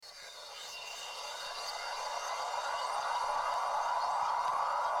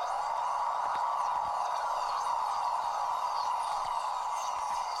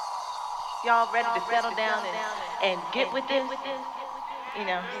Y'all ready to settle down and get with this? You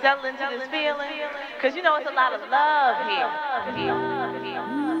know, settle into this feeling? Because you know it's a lot of love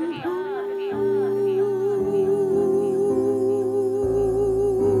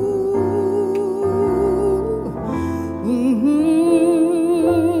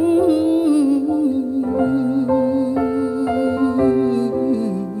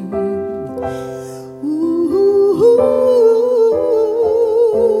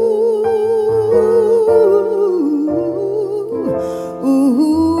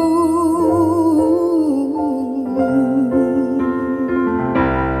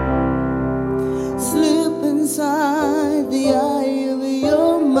Slip inside the eye of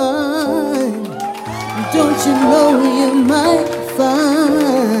your mind. Don't you know you might find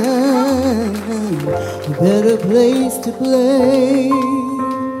a better place to play?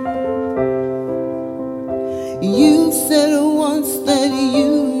 You said once that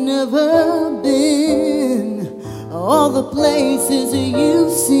you've never been. All the places that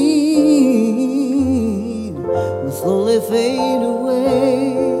you've seen will slowly fade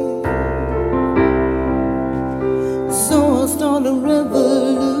away. So I'll start a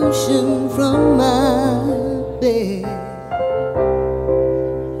revolution from my bed.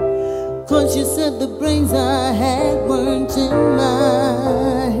 'Cause you said the brains I had weren't in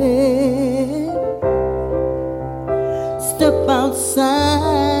my head. Step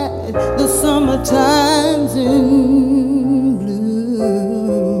outside, the summertime's in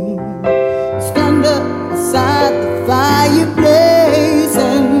bloom. Stand up beside the fireplace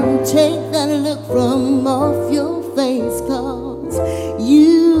and take that look from off your face. 'Cause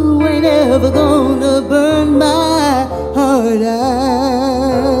you ain't ever gonna burn my heart out.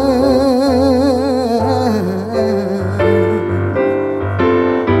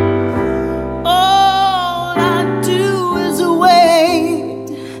 All I do is wait.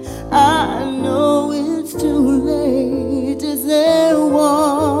 I know it's too late as they're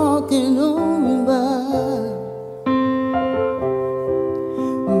walking on by.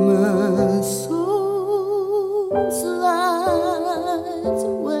 My soul slides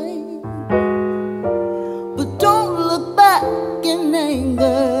away, but don't look back in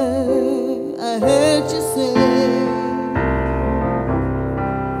anger. I heard you say,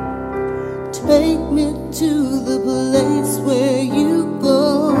 take me to the place where you go,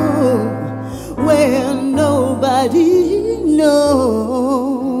 where nobody knows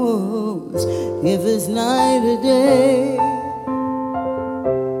if it's night or day.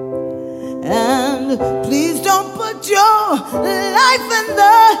 And please don't put your life in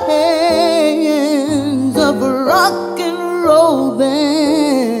the hands of a rock and roll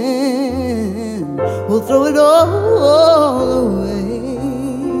band. We'll throw it all away.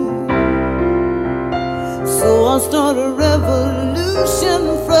 So I'll start a revolution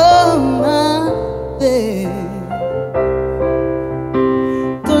from my bed.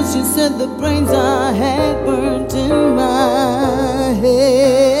 'Cause you said the brains I had burnt in my head.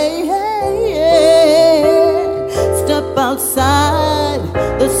 Step outside,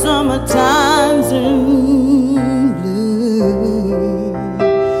 the summertime's in bloom.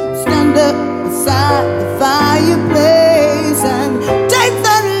 Stand up beside the fireplace and take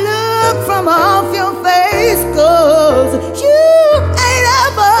that look from off your face. 'Cause you ain't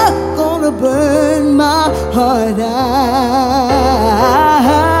ever gonna burn my heart out.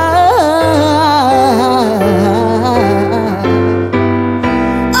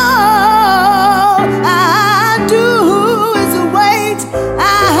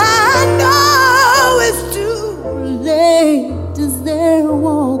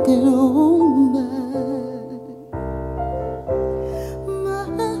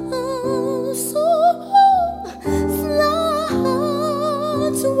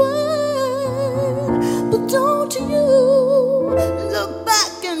 But don't you look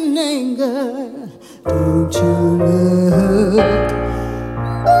back in anger. Don't you look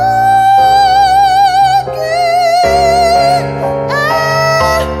back in anger.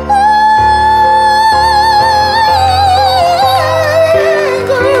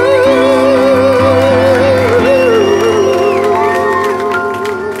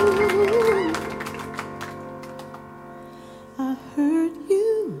 I heard you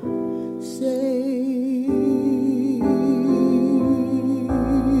say,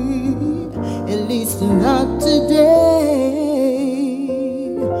 at least not today.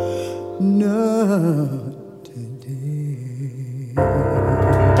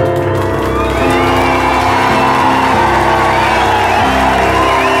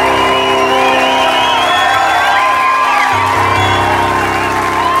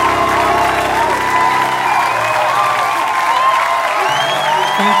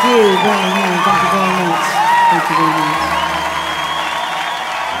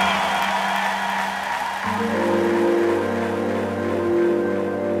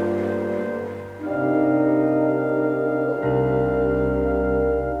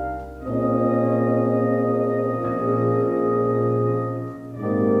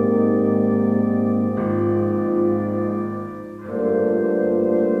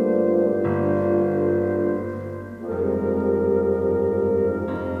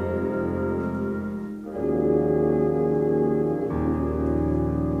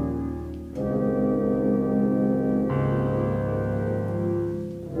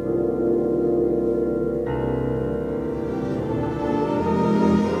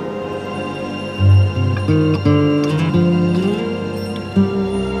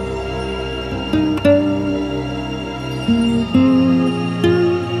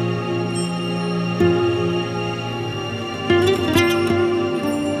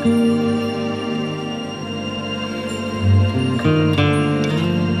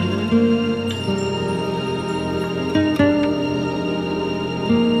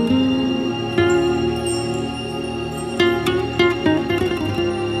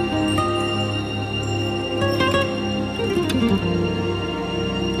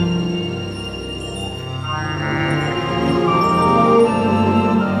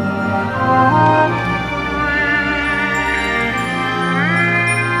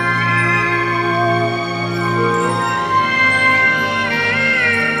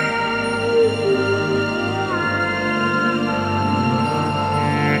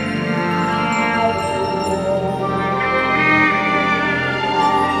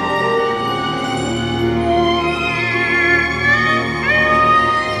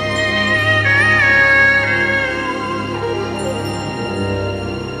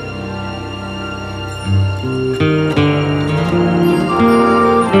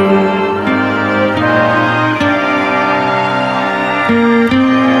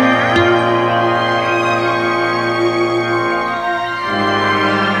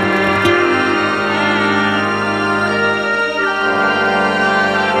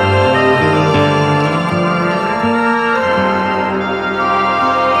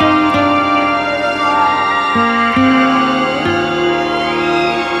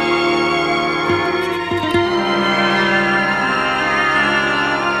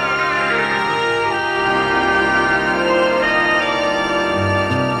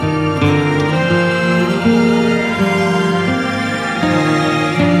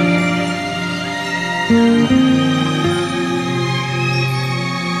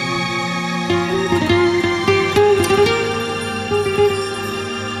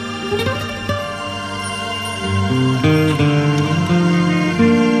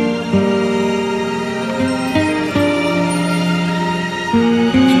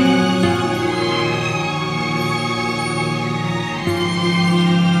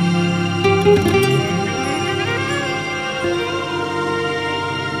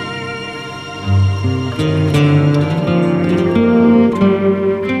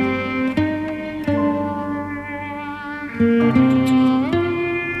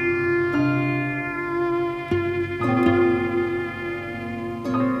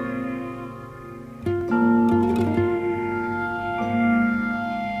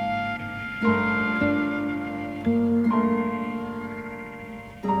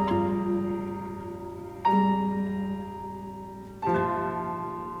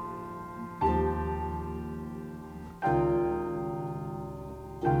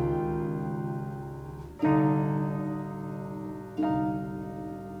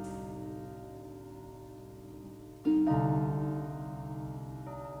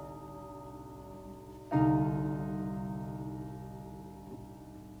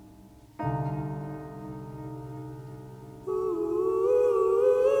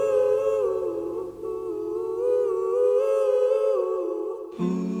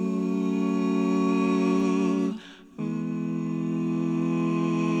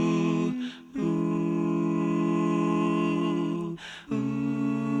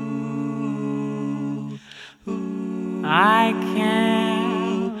 I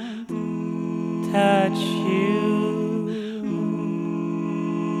can't touch you.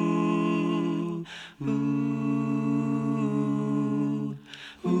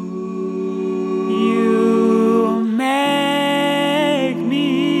 You make me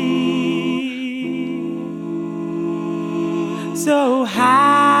so happy.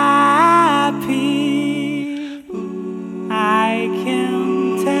 I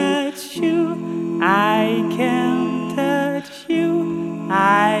can touch you. I can touch you.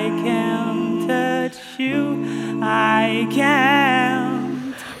 I can touch you. I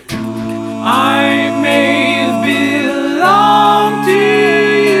can't. I may belong to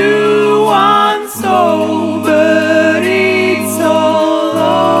you once, so but it's all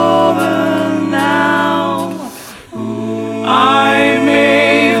over now. I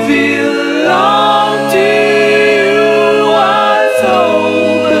may belong to you once, so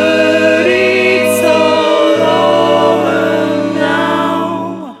but it's all over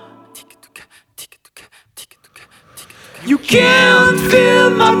now. You can't feel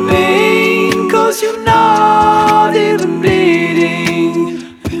my pain, 'cause you're not even bleeding.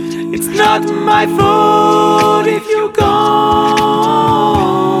 It's not my fault if you're gone.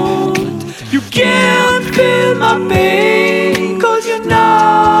 You can't feel my pain, 'cause you're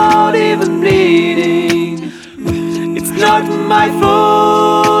not even bleeding. It's not my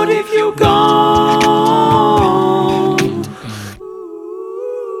fault if you're gone.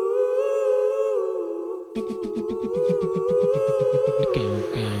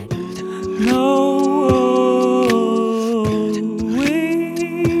 No way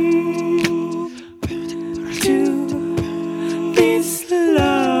to this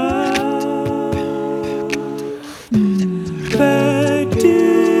love, but do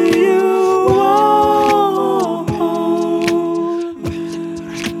you want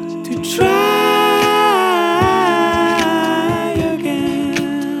to try again?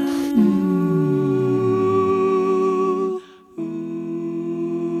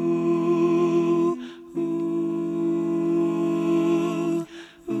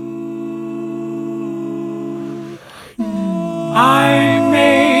 I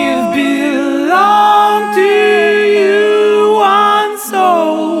may have belonged to you once, so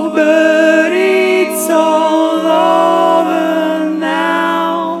but it's all over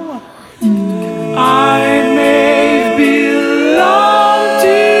now. I may have belonged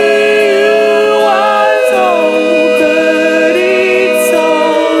to you once, so but it's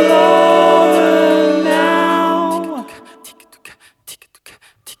all over now.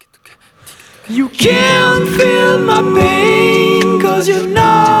 You can't feel my pain, 'cause you're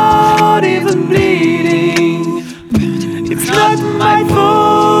not even bleeding. It's not my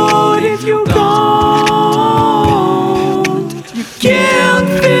fault if you're gone. You can't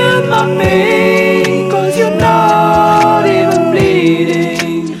feel my pain, 'cause you're not even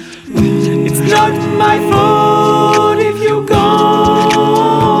bleeding. It's not my fault if you're gone.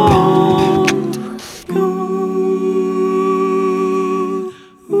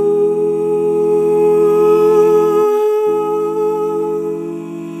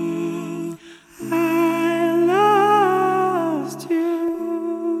 I lost you.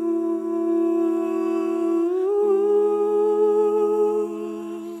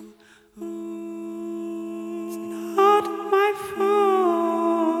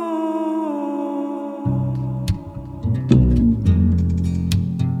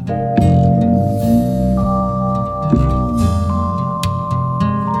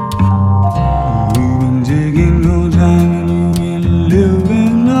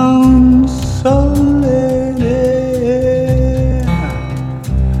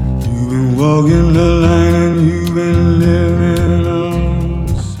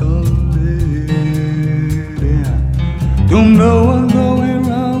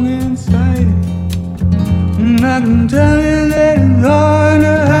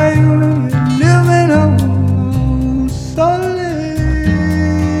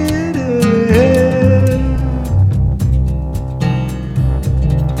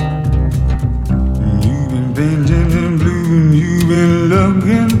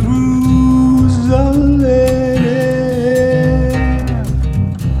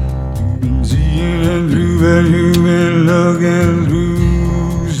 Well, you've been looking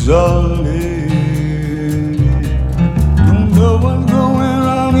through solid. Don't know what's going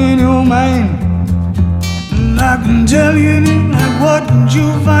wrong in your mind. And I can tell you like what you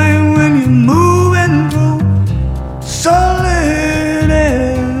find when you're moving through solid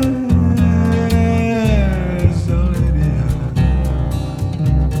air. Solid air.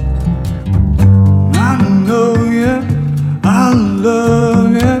 I know you, I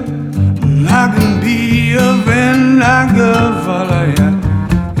love you. I can be a friend, I can follow you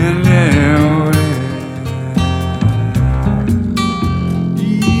in their way.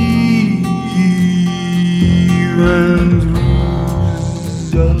 Even through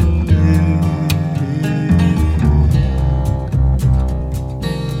solid.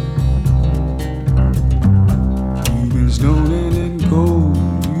 You've been stoning and cold,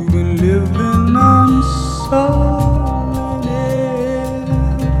 you've been living on solid air.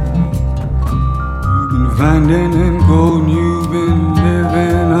 Finding and gold, you've been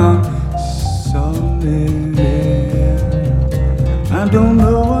living on solid air. I don't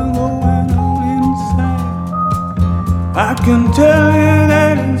know what's going on inside. I can tell you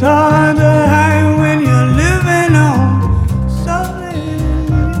that it's hard to hide when you're living on solid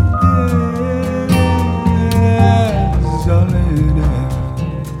air. Solid air.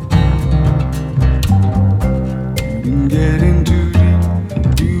 You've been getting too deep.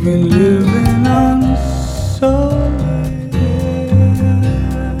 You've been living on solid air.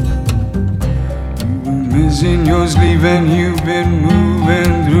 You've been missing your sleep and you've been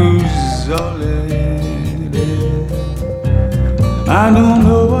moving through solid air. I don't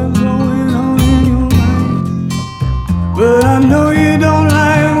know what's going on in your mind, but I know you don't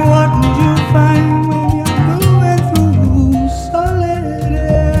like what you find when you're moving through solid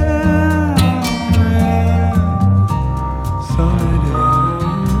air. Solid air.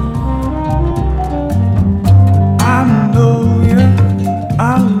 I know you, I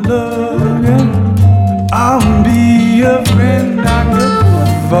love you. I'll be your friend, I can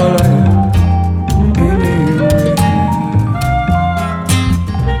follow you anywhere.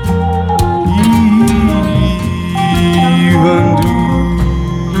 Even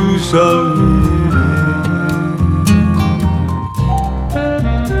through solid air.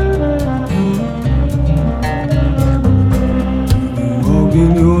 You've been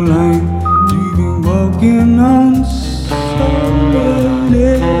walking your line, you've been walking on solid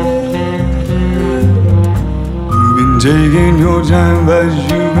air. You've been taking your time, but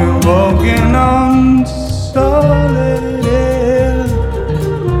you've been walking on solid air.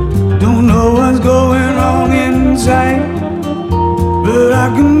 Don't know what's going wrong inside, but I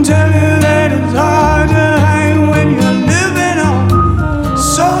can tell you that it's hard to hide when you're living on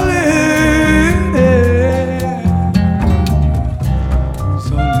solid air.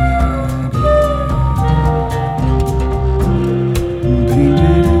 Solid air.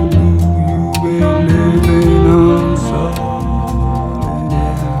 Painted in blue, you've been living on solid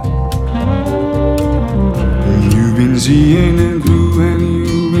air. You've been seeing it through and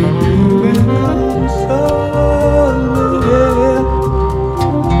you've been moving on solid air.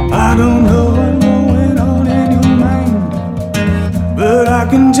 I don't know what's going on in your mind, but I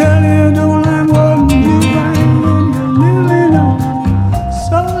can tell you don't like what you find when you're living on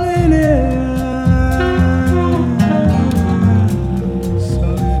solid air.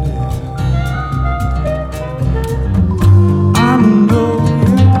 Solid air. I know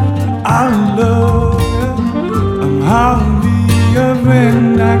you, I love you. I'll be your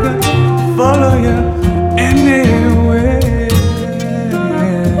friend, I can follow you anywhere.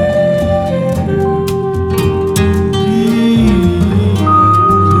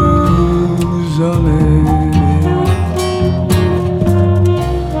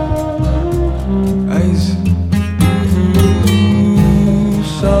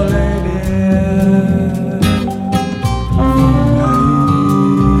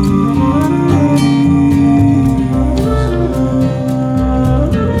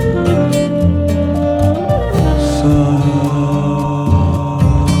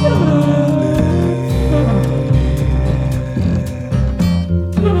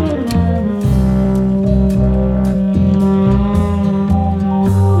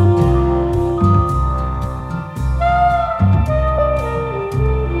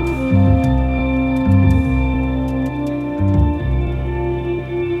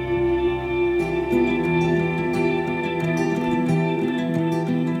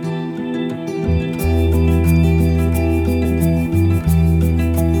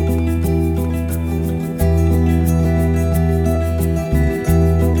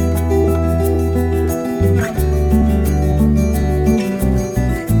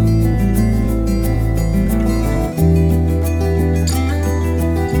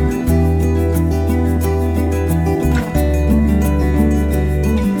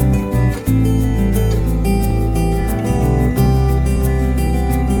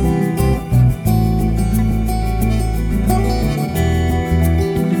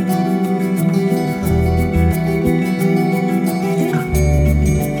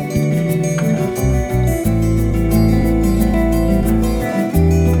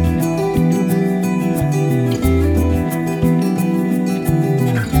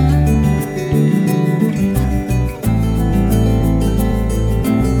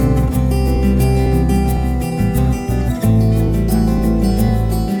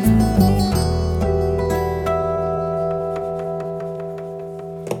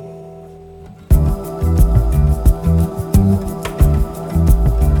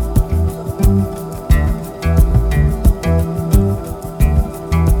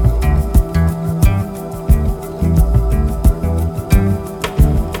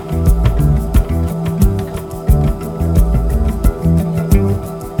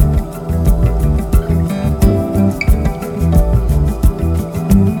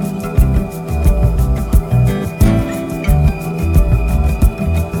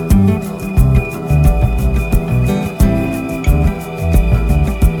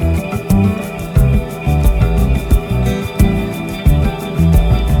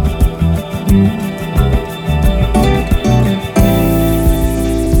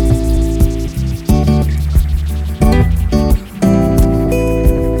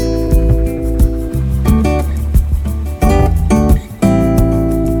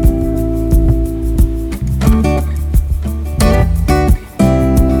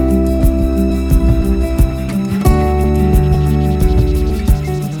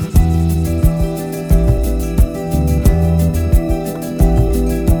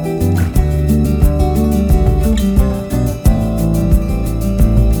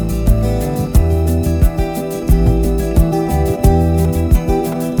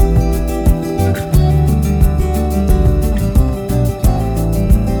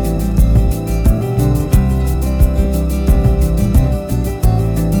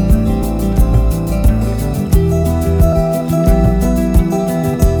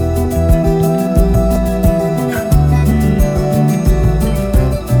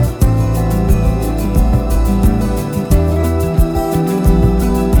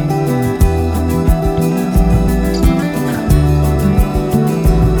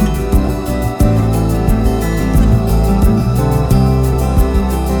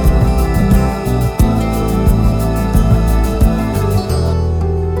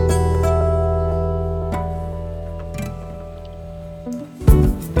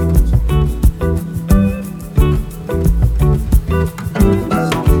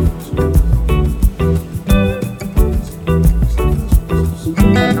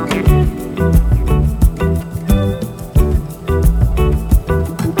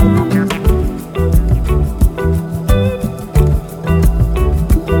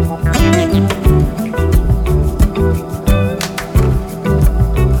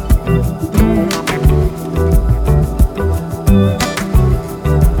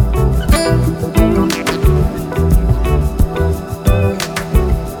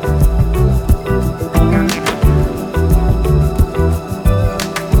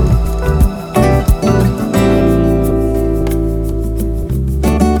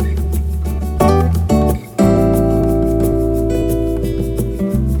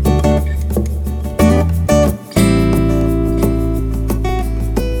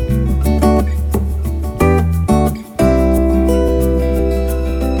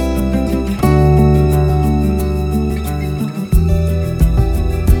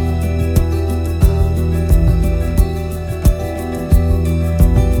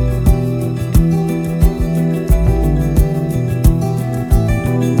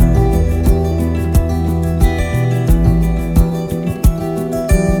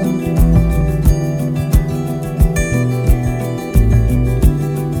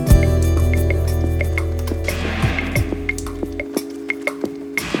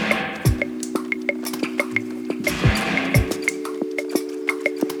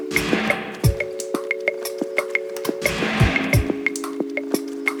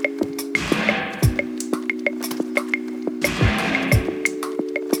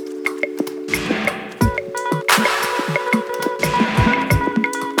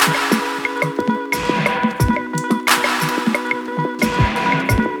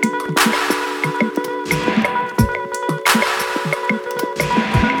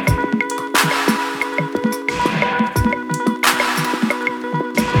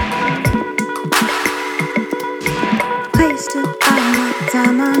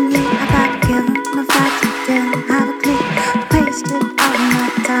 time on you. I got given the facts, you didn't have a clue. Wasted all my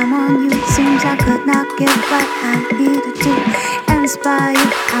time on you. Seems I could not get what I needed to inspire you.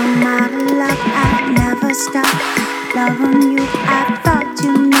 I'm out of luck, I never stop loving you. I thought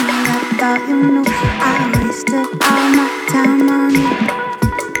you knew, I thought you knew. I wasted all my time on you.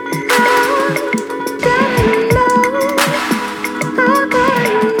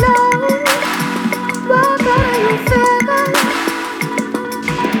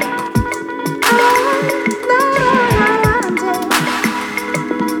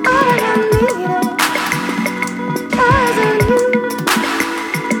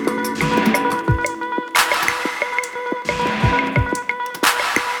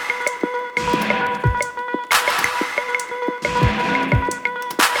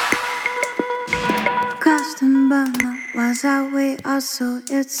 Was our way also?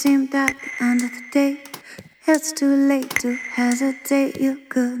 It seemed at the end of the day it's too late to hesitate. You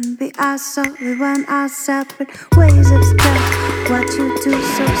couldn't be our soul. We went our separate ways. It's just what you do.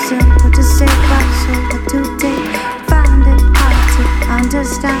 So simple to say, but so hard to take. Found it hard to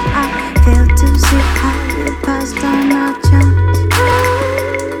understand. I failed to see how we passed on our chance.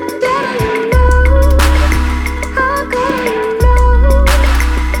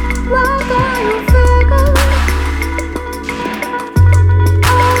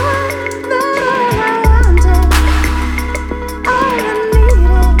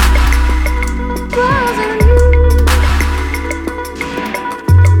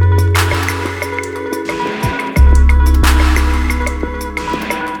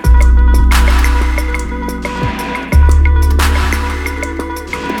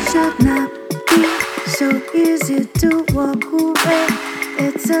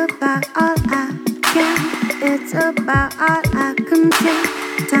 It's about all I can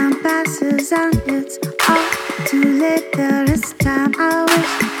take. Time passes and it's all too late. There is time I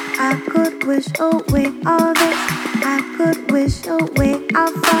wish I could wish away all this. I could wish away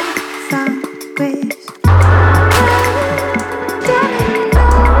our fall from grace.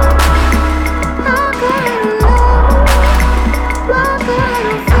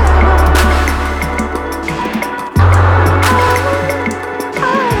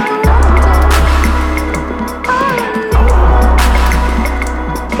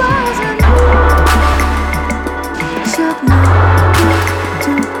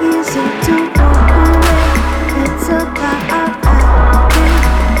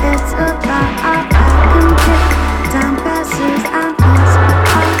 It's about all I can take.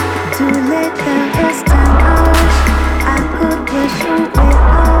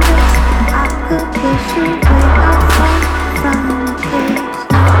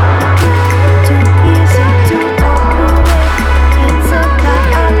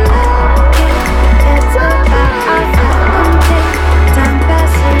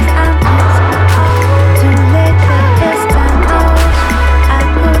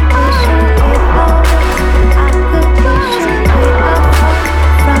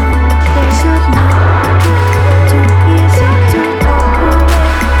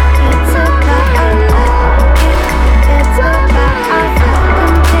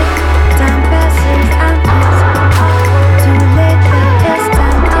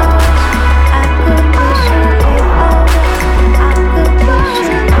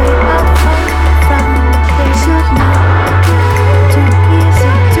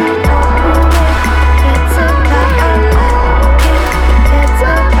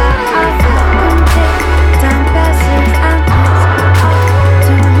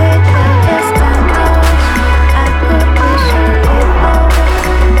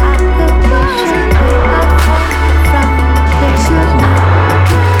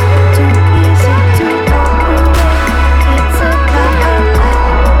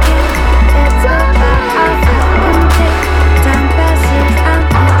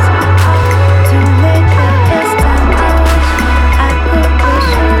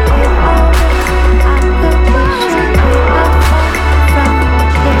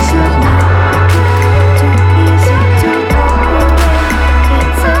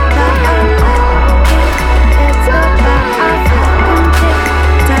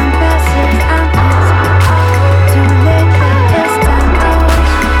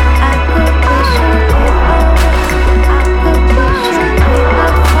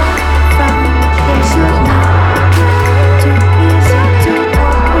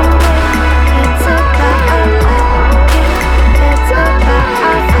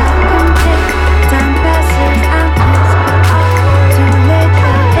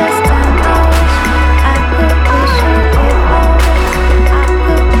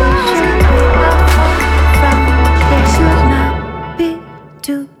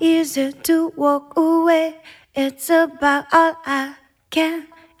 easy to walk away. It's about all I can.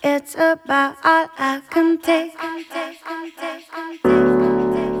 It's about all I can take.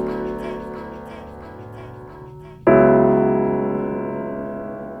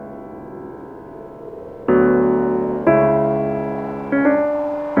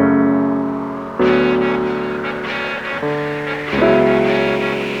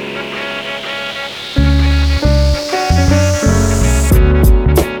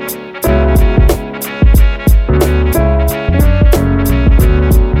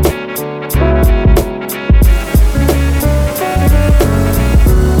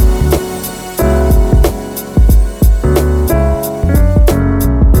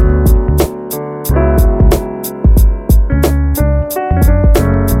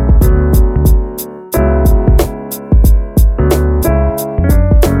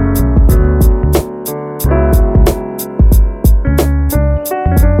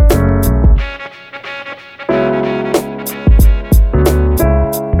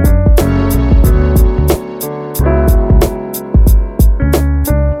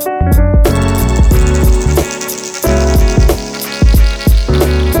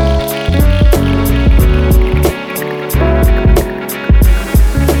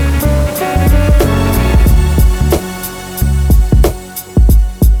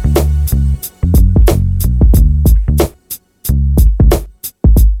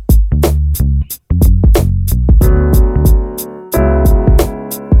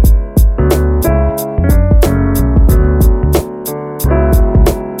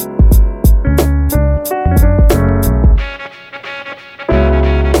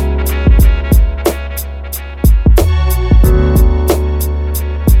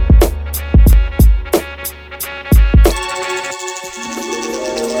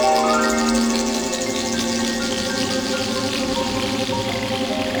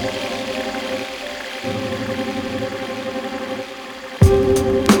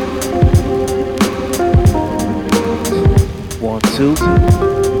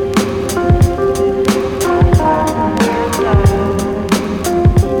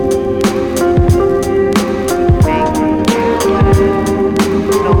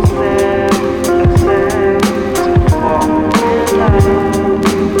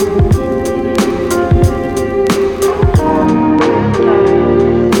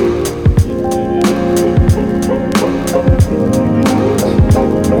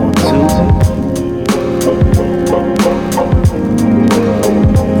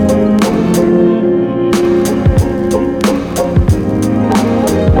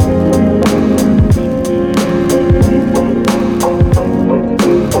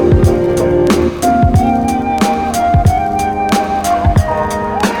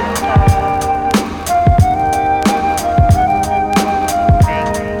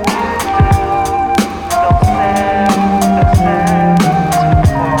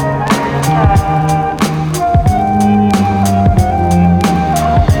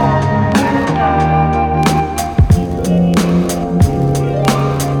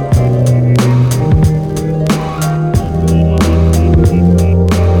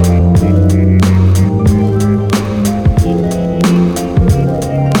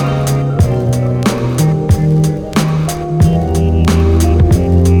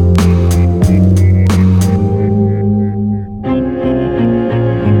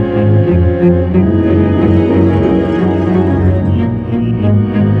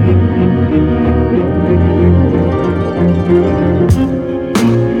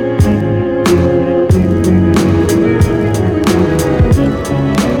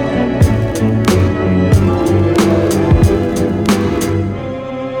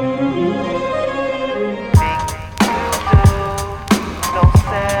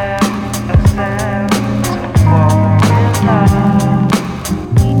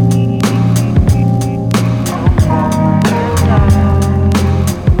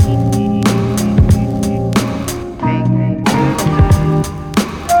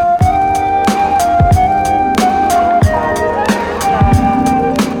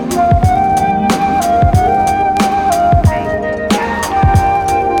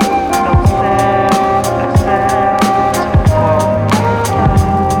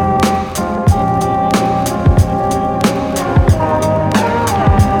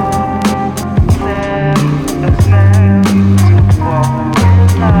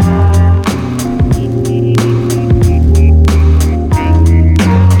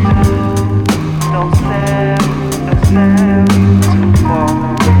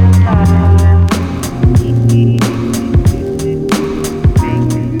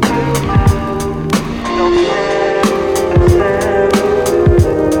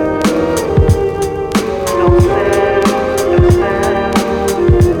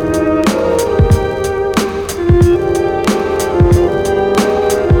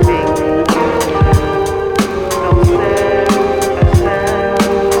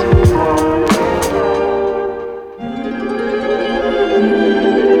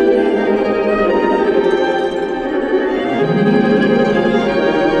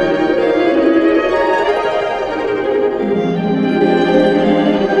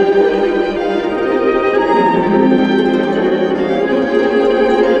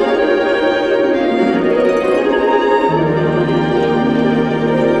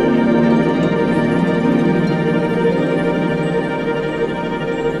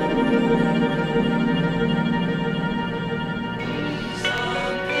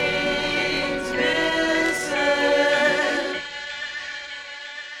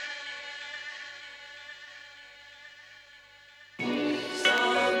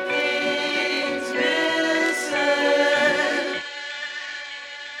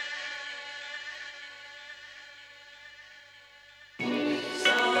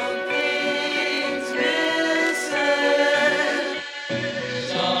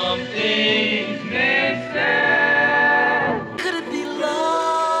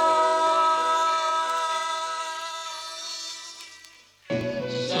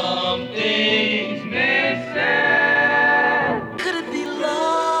 Something's missing. Could it be love?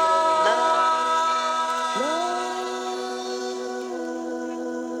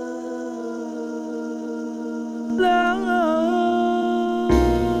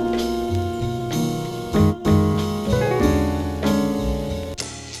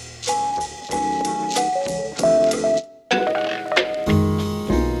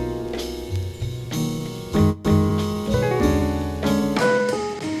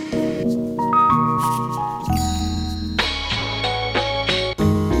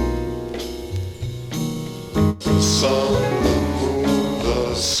 The sun, the moon,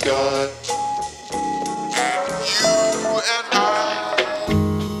 the sky. You and I.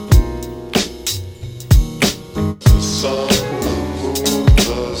 The sun, the moon,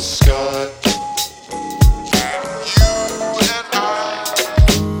 the sky. You and I.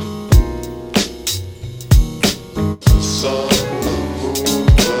 The sun, the moon,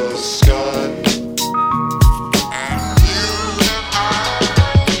 the sky. You and I.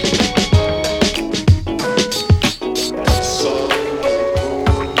 The sun, the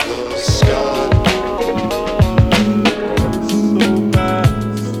moon, the sky.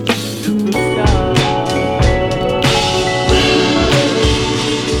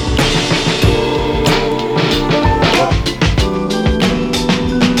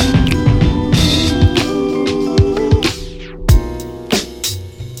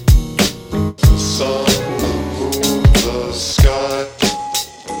 The sun, the moon, the sky.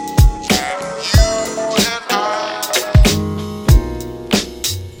 You and I.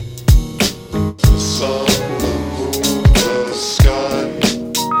 The sun, the moon, the sky.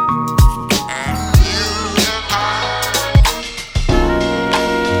 You and I.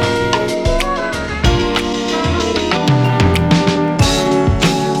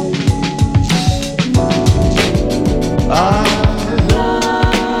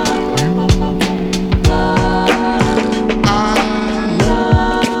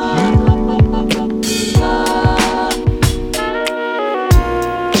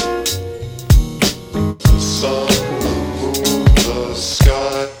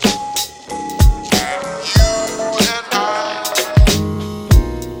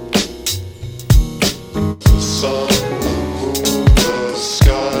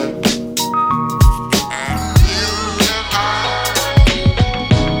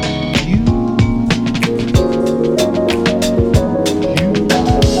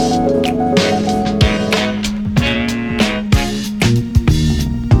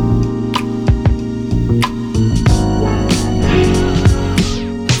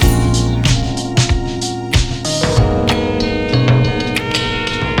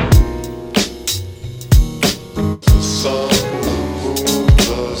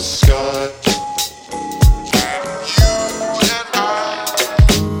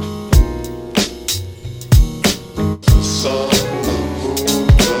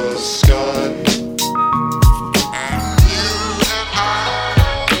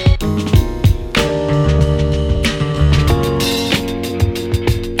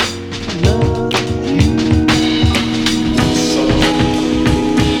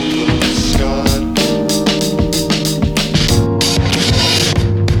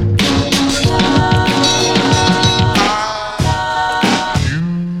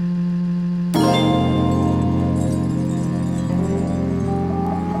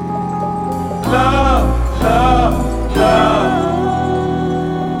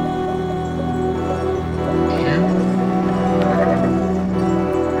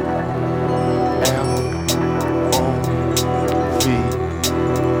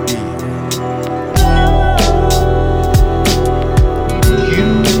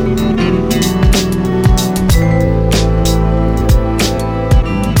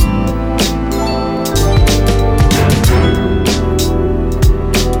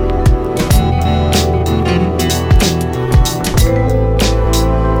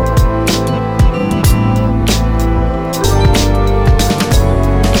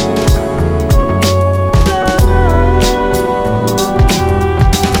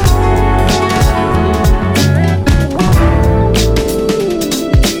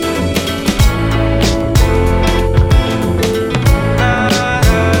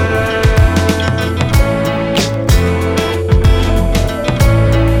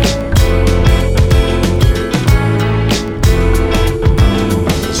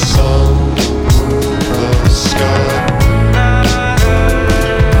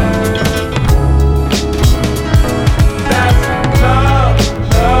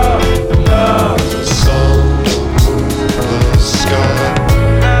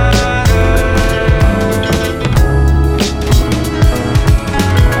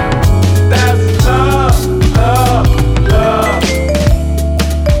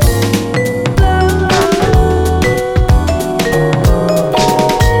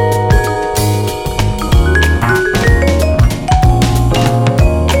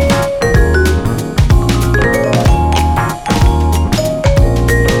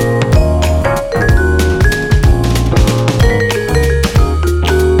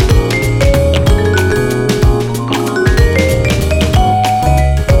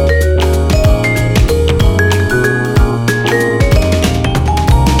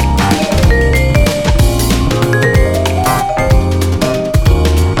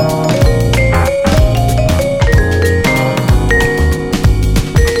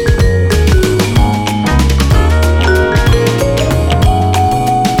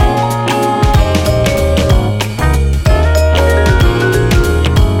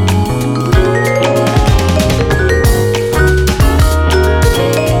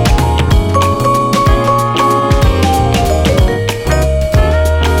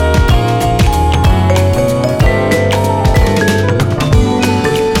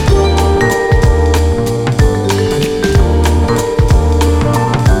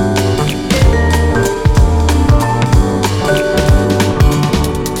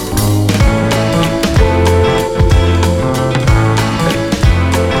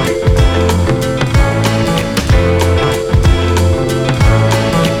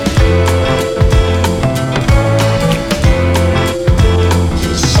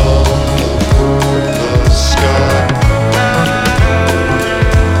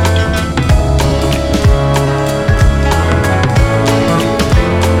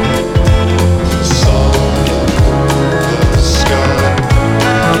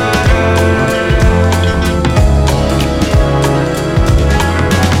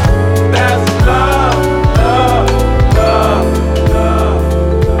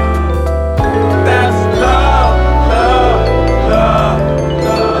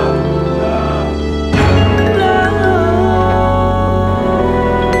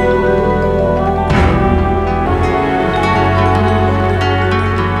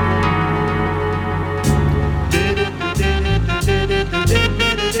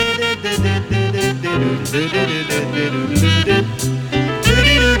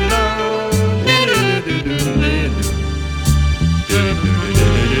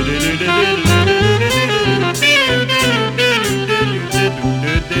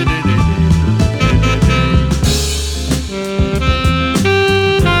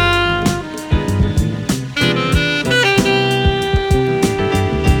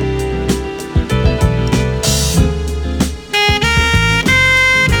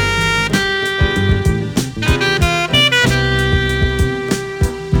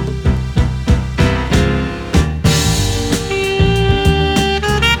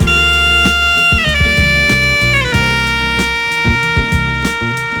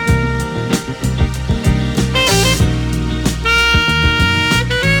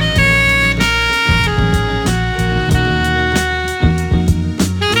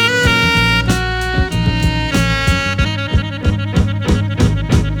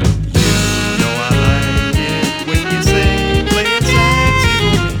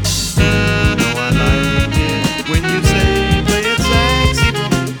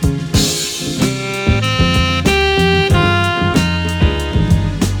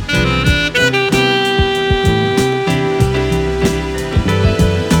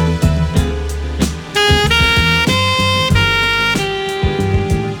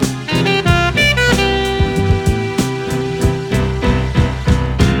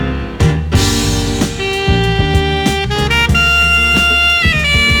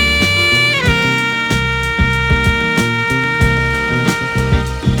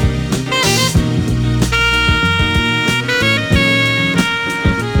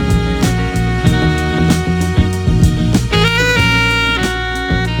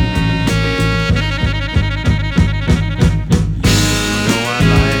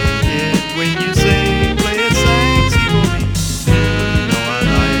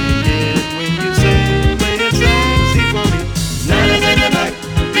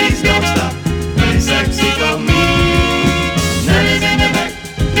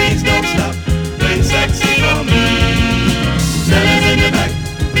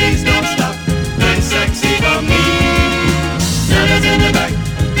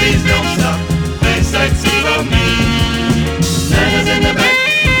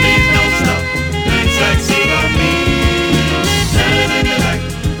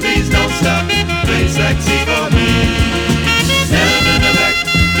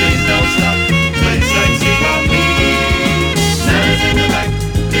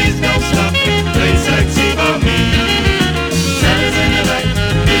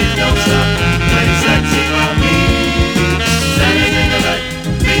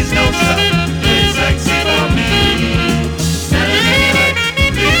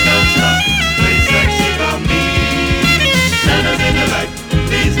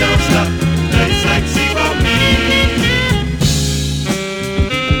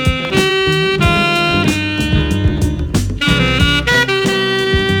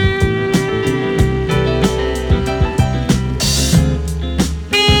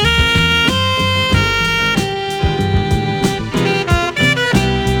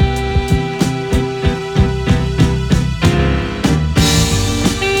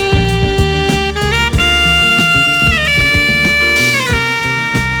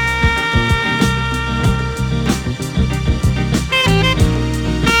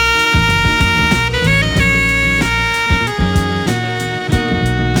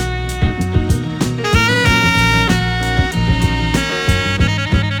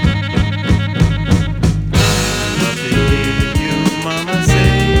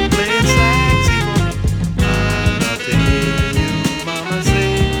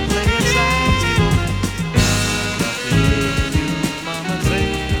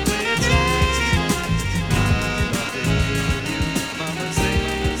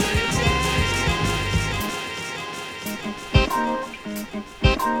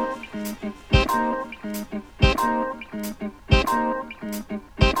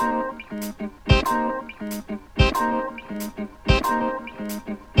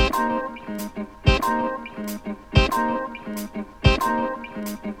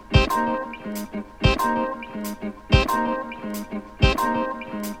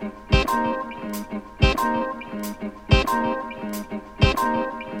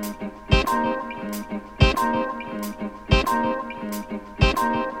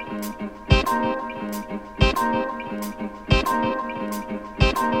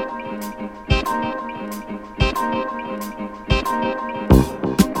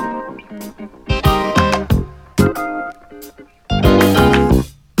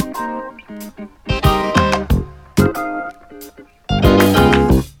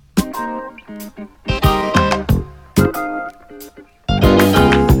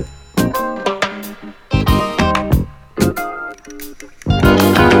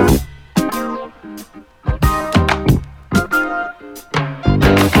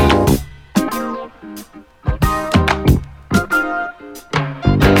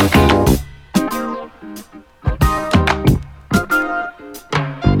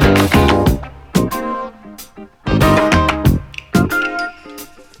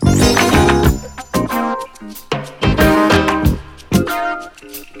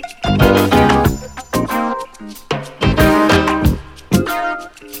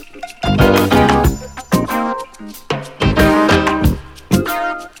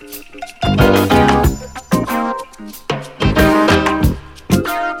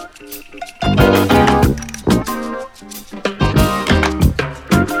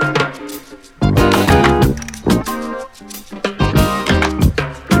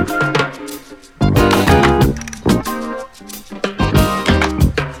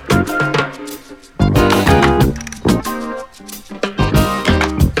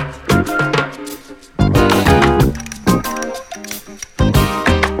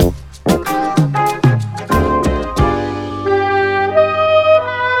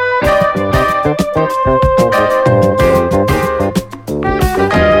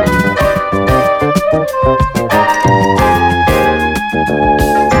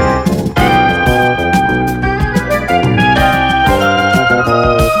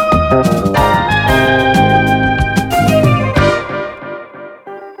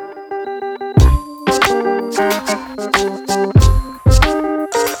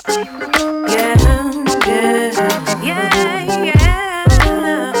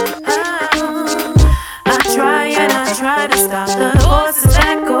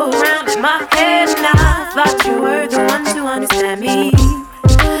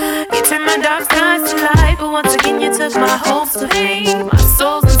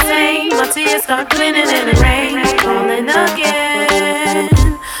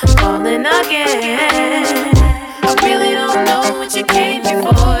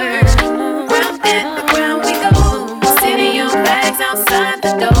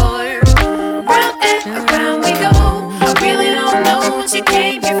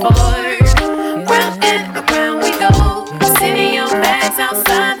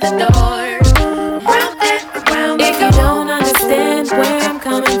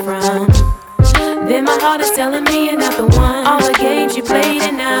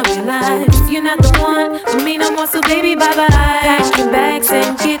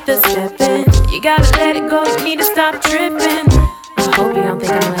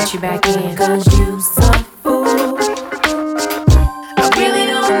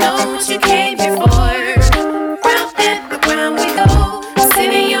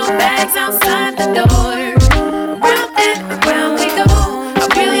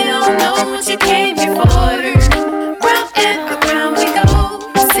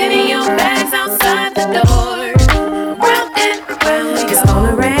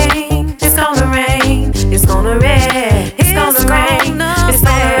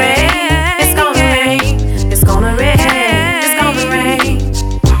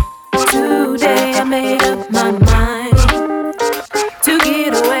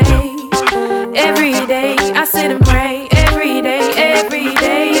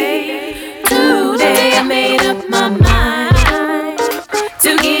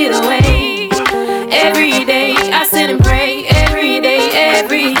 Every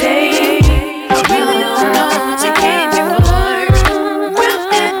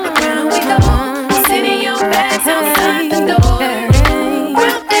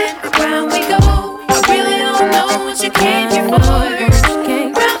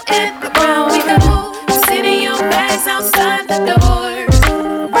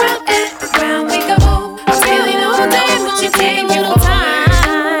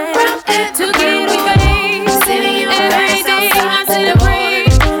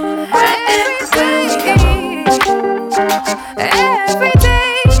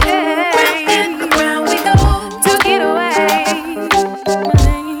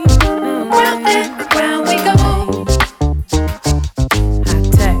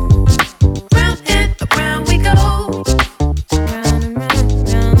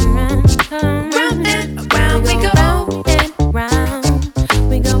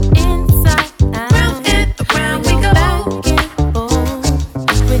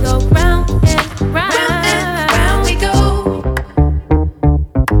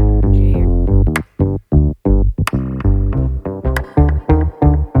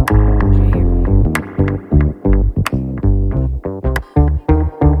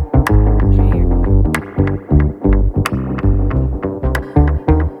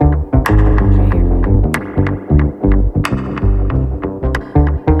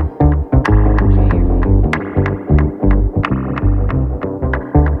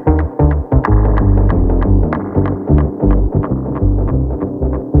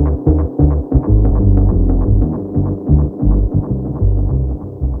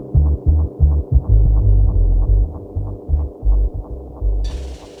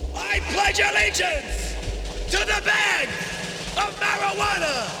allegiance to the bag of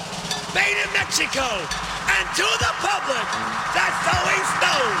marijuana made in Mexico and to the public that's always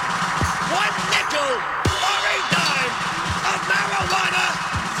known one nickel or a dime of marijuana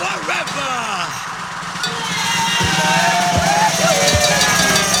forever.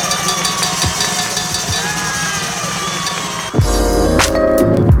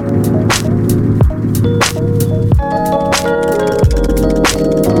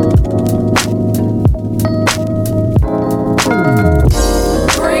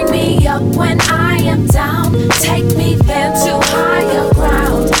 Bring me up when I am down. Take me then to higher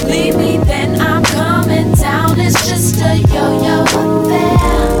ground. Leave me then I'm coming down. It's just a yo-yo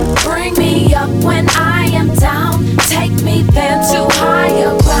affair. Bring me up when I am down. Take me then to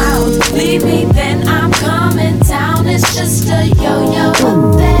higher ground. Leave me then I'm coming down. It's just a yo-yo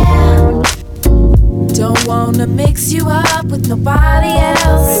affair. Don't wanna mix you up with nobody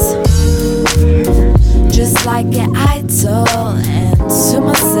else. Just like an idol and to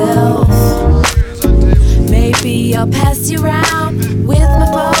myself. Maybe I'll pass you around with my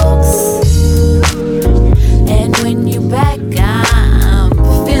folks. And when you back, I'm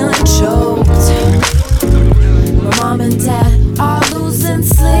feeling choked. My mom and dad are losing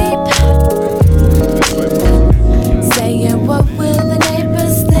sleep, saying what will the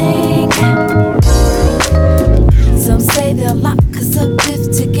neighbors think. Some say they'll lock us up if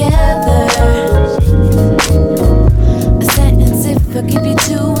together. A sentence if I give you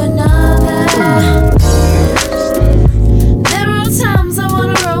to another. There are times I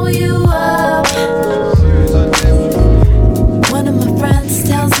wanna roll you up. One of my friends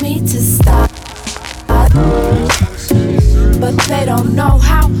tells me to stop, but they don't know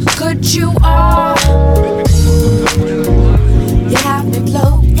how good you are. You have me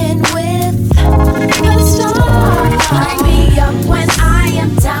floating with the stars. Bring me up when I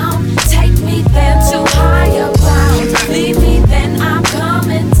am down. Take me then to higher ground. Leave me then I'm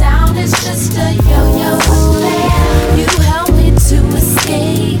coming down. It's just a yo-yo affair. You help me to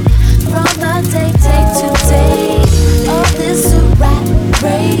escape from the day to day. All this rat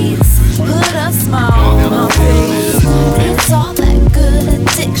race put a smile on my face. It's all that good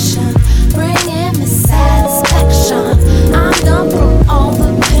addiction, bringing me satisfaction. I'm done from all the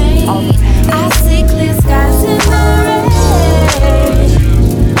pain. I see clear skies in the rain.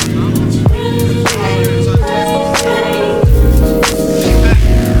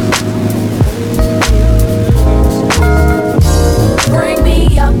 Bring me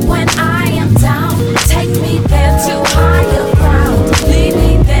up when I am down. Take me then to higher ground. Leave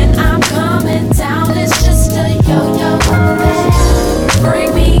me then I'm coming down. It's just a yo-yo affair.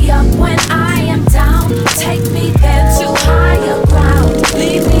 Bring me up when I am down. Take me then to higher ground.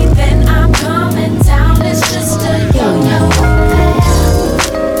 Leave me then I'm coming down. It's just a yo-yo affair.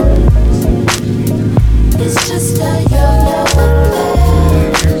 It's just a yo-yo affair.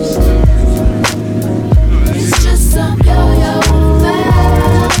 It's just some yo-yo affair.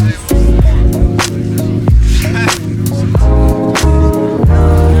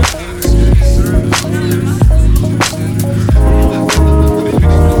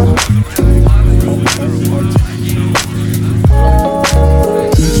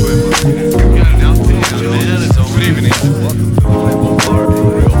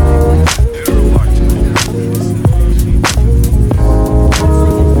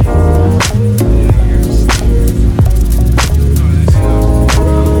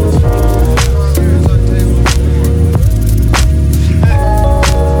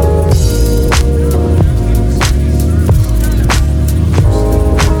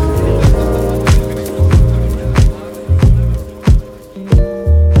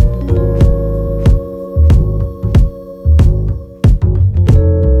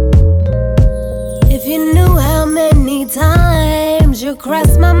 If you knew how many times you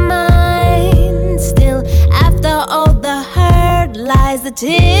crossed my mind, still after all the hurt lies the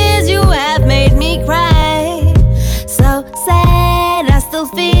tears you have made me cry. So sad, I still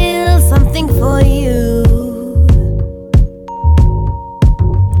feel something for you.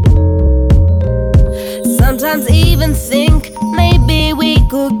 Sometimes even think maybe we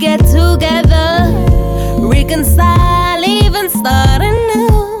could get together, reconcile, even start anew.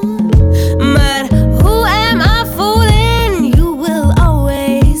 But who am I fooling? You will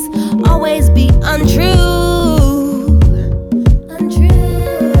always be untrue.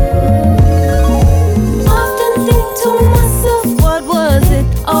 Often think to myself, what was it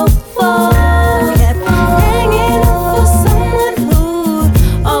all for? Kept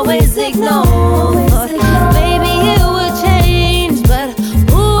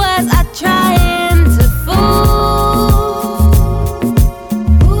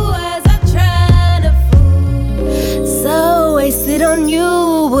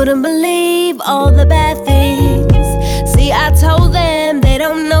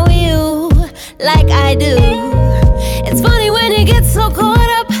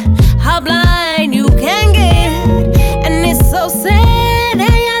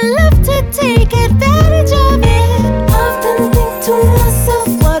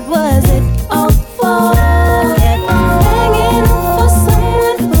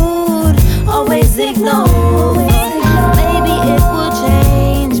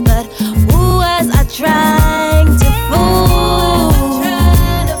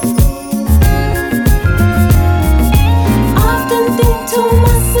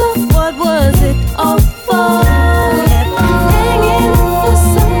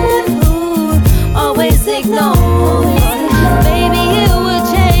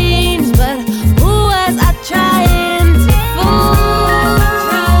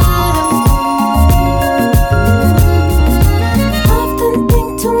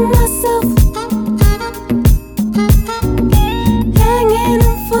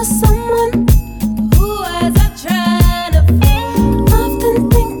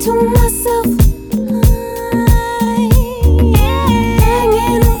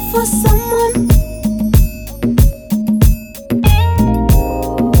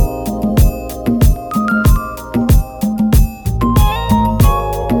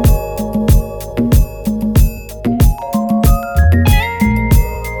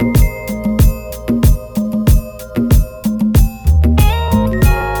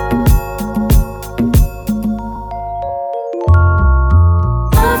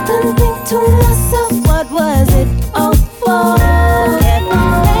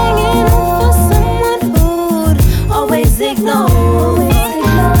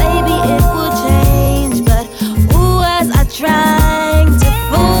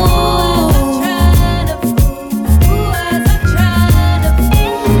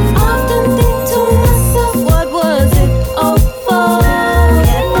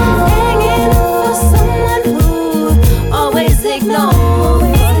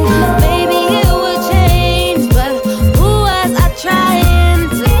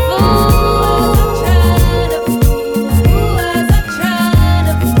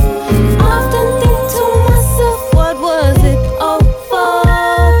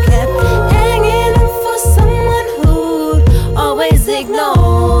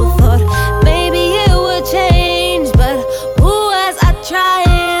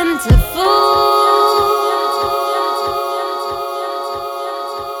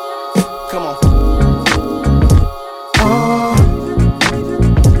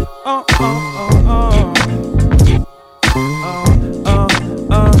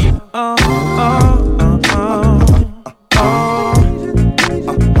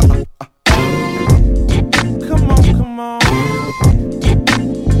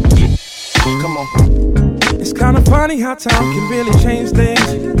time can really change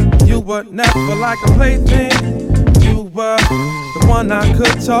things. You were never like a plaything. You were the one I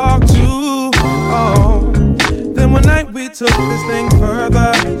could talk to. Oh, then one night we took this thing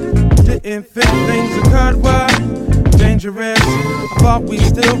further. Didn't think things occurred were dangerous. I thought we'd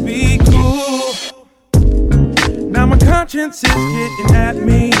still be cool. Now my conscience is getting at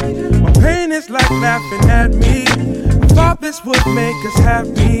me. My pain is like laughing at me. I thought this would make us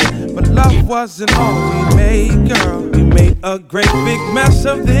happy, but love wasn't all we made, girl. We made a great big mess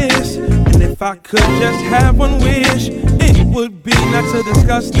of this. And if I could just have one wish, it would be not to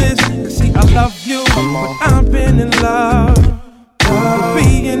discuss this. Cause see, I love you, but I've been in love.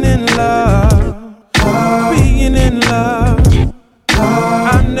 Being in love. Being in love.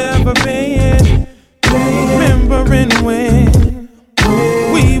 I've never been. Remembering when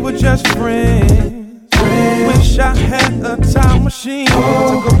we were just friends. Wish I had a time machine to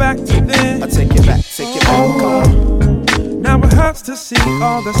go back to then. I take it back, come on. Now it hurts to see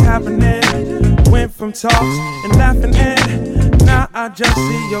all that's happening. Went from talks and laughing in. Now I just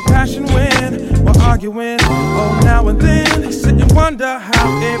see your passion win. We're arguing, oh now and then. I sit and wonder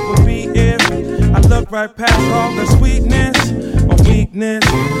how it would be if I look right past all the sweetness. My weakness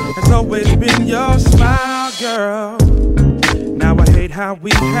has always been your smile, girl. Now I hate how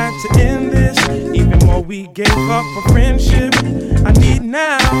we had to end this. Even more we gave up for friendship. I need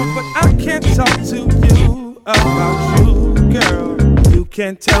now, but I can't talk to you about you, girl. You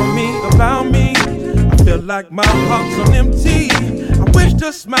can't tell me about me. I feel like my heart's on empty. I wish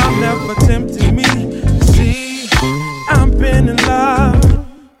the smile never tempted me. You see, I've been in love.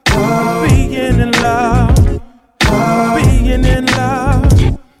 Being in love. Being in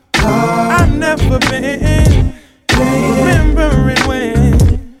love. I've never been. Remembering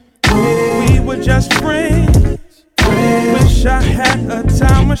when we were just friends. Wish I had a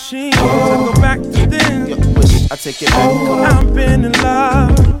time machine to go back to then. Wish I take it back. I've been in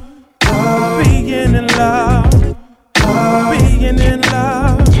love. Being in love. Being in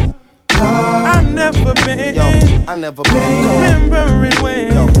love. I've never been. I never been. Remembering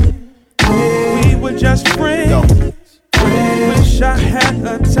when we were just friends. Wish I had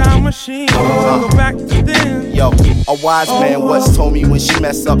a time machine to go back to then. Yo, a wise man once told me when she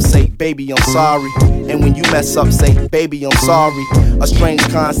mess up, say, baby, I'm sorry. And when you mess up, say, baby, I'm sorry. A strange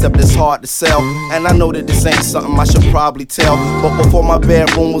concept that's hard to sell. And I know that this ain't something I should probably tell. But before my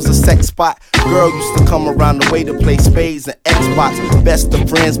bedroom was a sex spot, girl used to come around the way to play spades and Xbox. Best of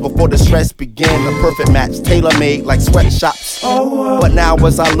friends before the stress began. The perfect match, tailor-made like sweatshops. But now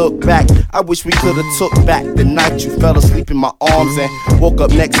as I look back, I wish we could've took back the night you fell asleep in my arms and woke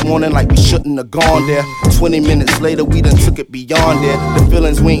up next morning like we shouldn't have gone there. 20 minutes later, we done took it beyond there. The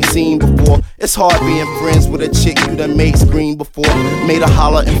feelings we ain't seen before. It's hard being friends with a chick you done made scream before. Made her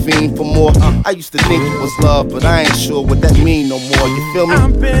holler and fiend for more. I used to think it was love, but I ain't sure what that mean no more. You feel me?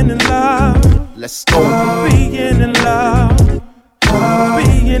 I've been in love. Let's go. Being in love.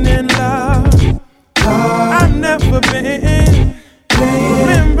 Being in love. I've never been.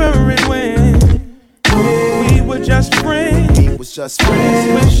 Remembering when we were just friends. We was just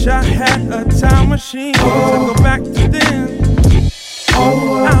friends. Wish I had a time machine to go back to then.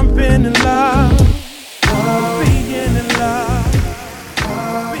 I've been in love. Being in love.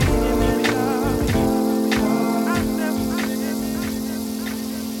 Being in love. I've never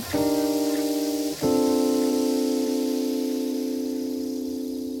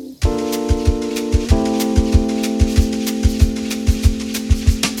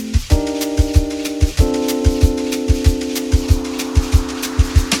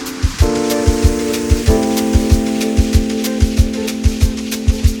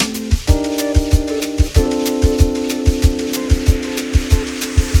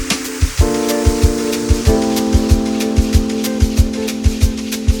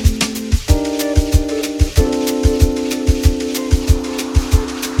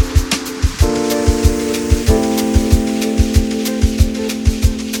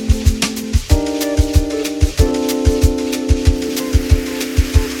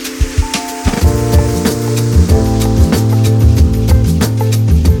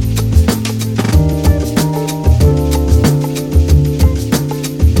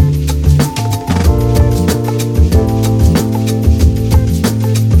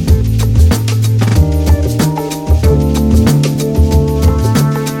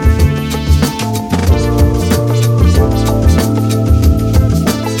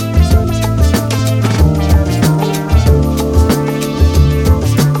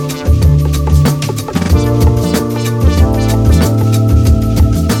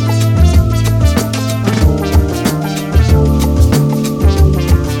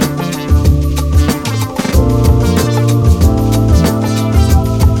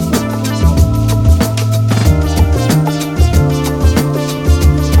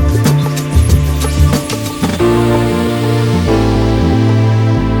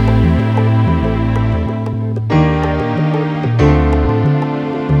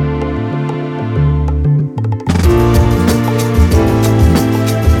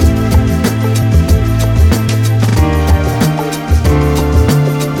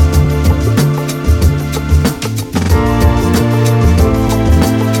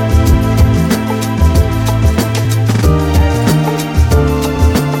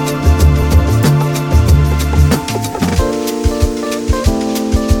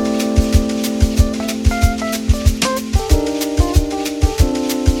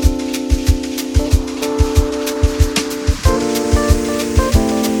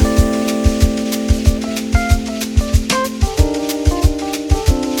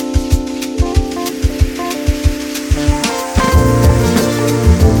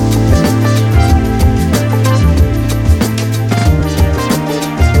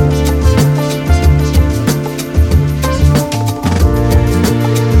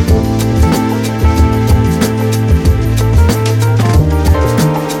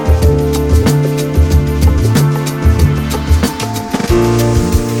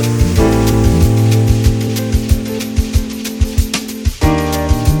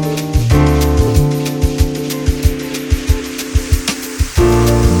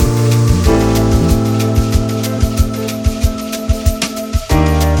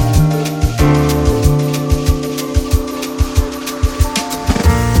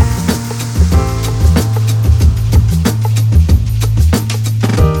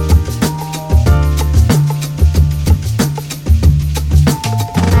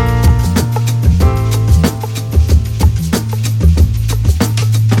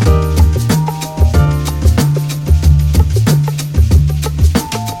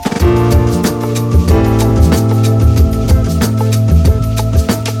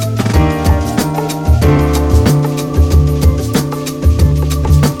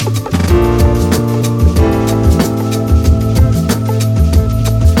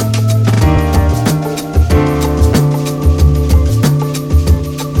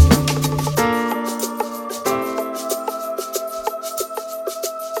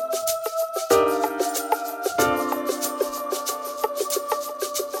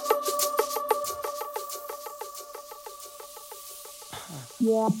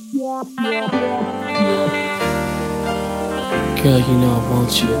Girl, you know I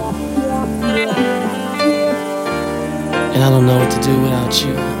want you. And I don't know what to do without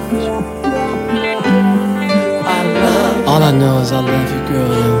you. All I know is I love you,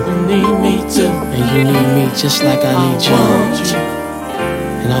 girl. You need me too. And you need me just like I need you.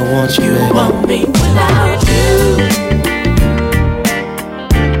 And I want you, baby. You want me without you.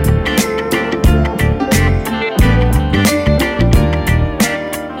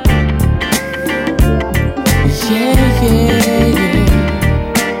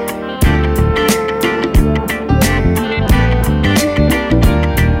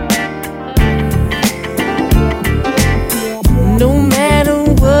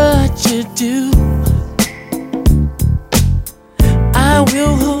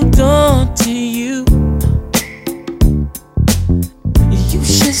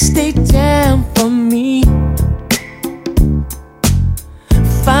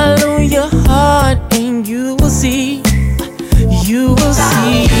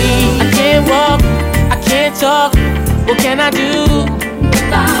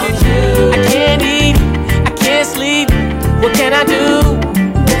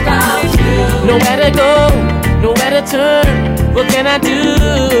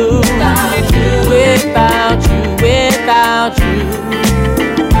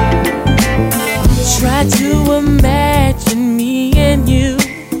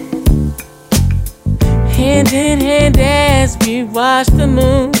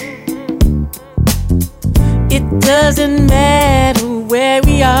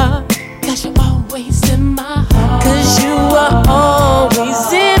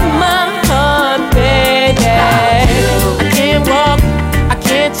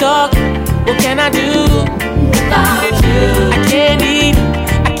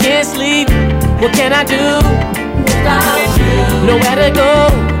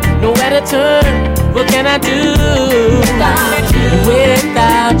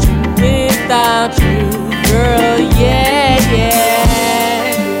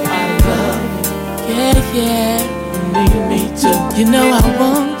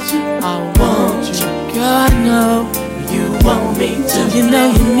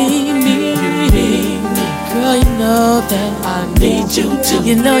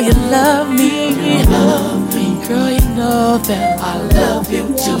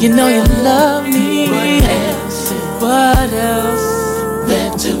 You know you love me. What else?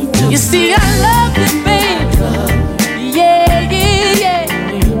 You see, I love you, babe. Yeah, yeah, yeah.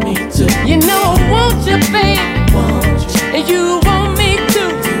 You know I want you, babe. And you want me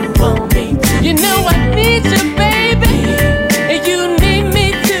too. You know I need you, baby. And you need me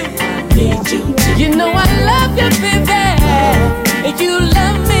too. You know I love you, baby. And you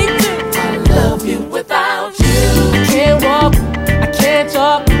love me too. I love you without you. I can't walk, I can't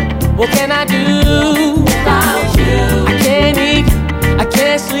talk. What can I do without you? I can't eat, I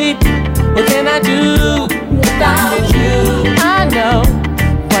can't sleep. What can I do without you? I know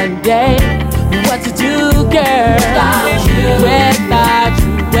one day what to do, girl. Without you, without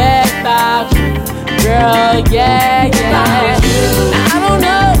you, without you, girl, yeah, yeah. Without you, now I don't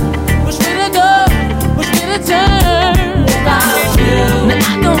know which way to go, which way to turn. Without you, now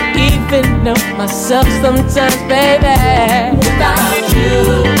I don't even know myself sometimes, baby. Without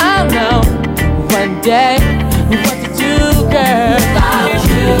you, I know one day what to do, girl. Without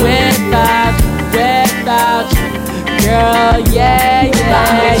you, without you, without you, girl, yeah,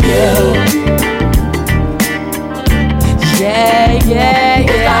 yeah, yeah. Yeah, yeah,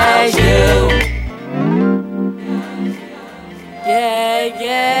 yeah, yeah. Yeah,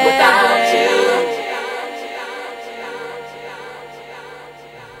 yeah. Without you.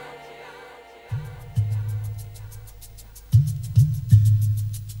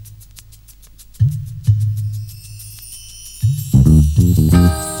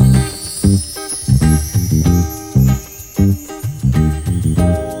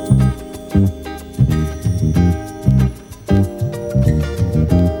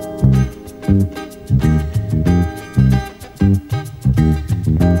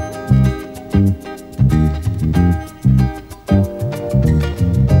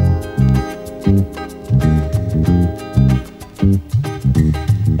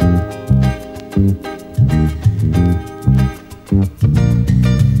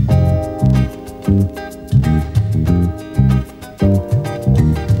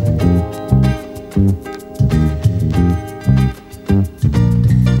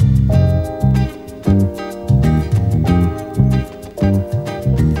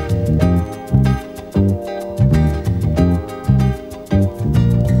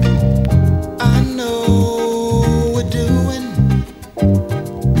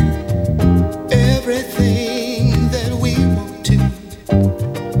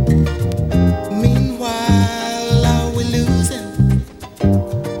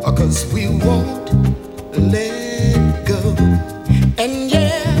 'cause we won't let go. And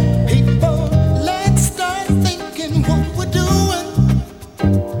yeah, people, let's start thinking what we're doing.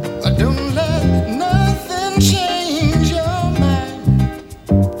 Don't let nothing change your mind.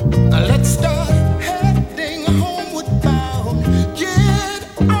 Let's start heading homeward bound. Get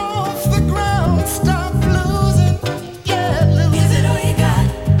off the ground, stop losing. Yeah, losing. Give it all you got.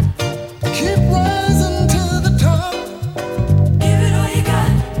 Keep rising to the top. Give it all you got.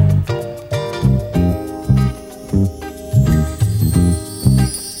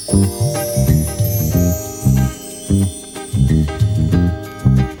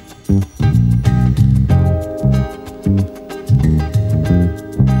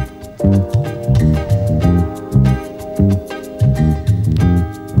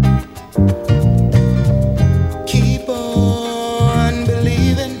 Keep on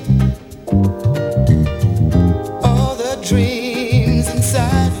believing all the dreams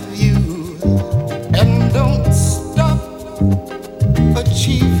inside of you, and don't stop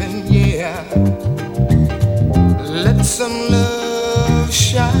achieving, yeah. Let some love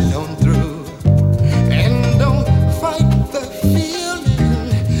shine on through, and don't fight the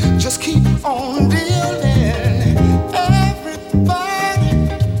feeling, just keep on